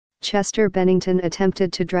Chester Bennington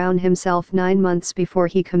attempted to drown himself 9 months before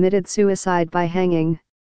he committed suicide by hanging.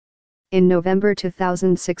 In November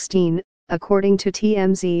 2016, according to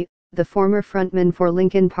TMZ, the former frontman for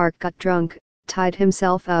Linkin Park got drunk, tied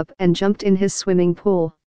himself up and jumped in his swimming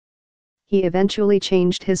pool. He eventually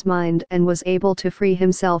changed his mind and was able to free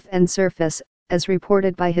himself and surface, as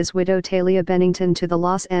reported by his widow Talia Bennington to the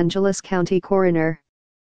Los Angeles County coroner.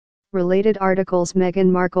 Related articles: Meghan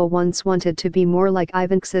Markle once wanted to be more like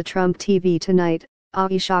Ivanka Trump. TV Tonight,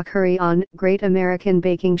 Aisha Curry on Great American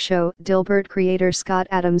Baking Show. Dilbert creator Scott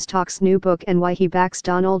Adams talks new book and why he backs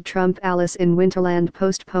Donald Trump. Alice in Winterland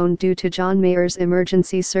postponed due to John Mayer's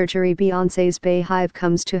emergency surgery. Beyoncé's Beyhive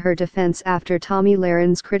comes to her defense after Tomi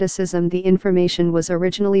Lahren's criticism. The information was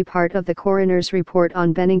originally part of the coroner's report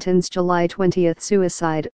on Bennington's July 20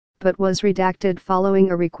 suicide, but was redacted following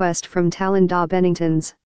a request from Talinda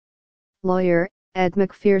Bennington's lawyer, Ed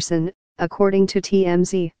McPherson, according to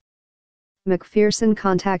TMZ. McPherson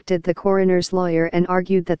contacted the coroner's lawyer and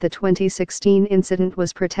argued that the 2016 incident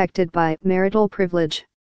was protected by marital privilege.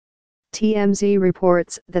 TMZ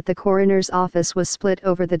reports that the coroner's office was split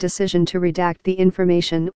over the decision to redact the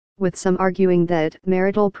information, with some arguing that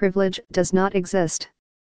marital privilege does not exist.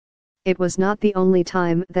 It was not the only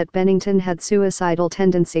time that Bennington had suicidal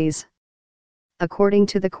tendencies. According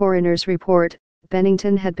to the coroner's report,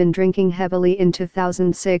 Bennington had been drinking heavily in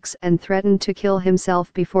 2006 and threatened to kill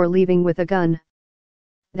himself before leaving with a gun.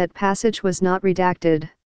 That passage was not redacted.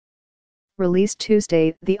 Released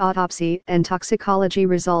Tuesday, the autopsy and toxicology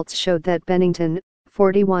results showed that Bennington,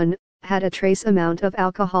 41, had a trace amount of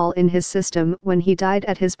alcohol in his system when he died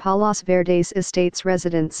at his Palos Verdes Estates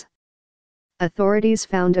residence. Authorities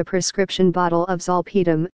found a prescription bottle of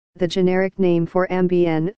zolpidem, the generic name for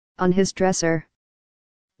Ambien, on his dresser.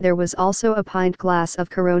 There was also a pint glass of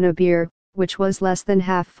Corona beer, which was less than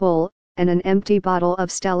half full, and an empty bottle of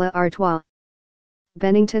Stella Artois.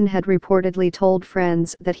 Bennington had reportedly told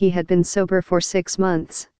friends that he had been sober for 6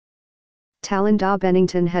 months. Talinda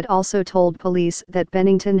Bennington had also told police that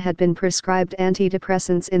Bennington had been prescribed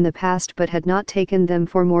antidepressants in the past but had not taken them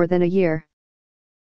for more than a year.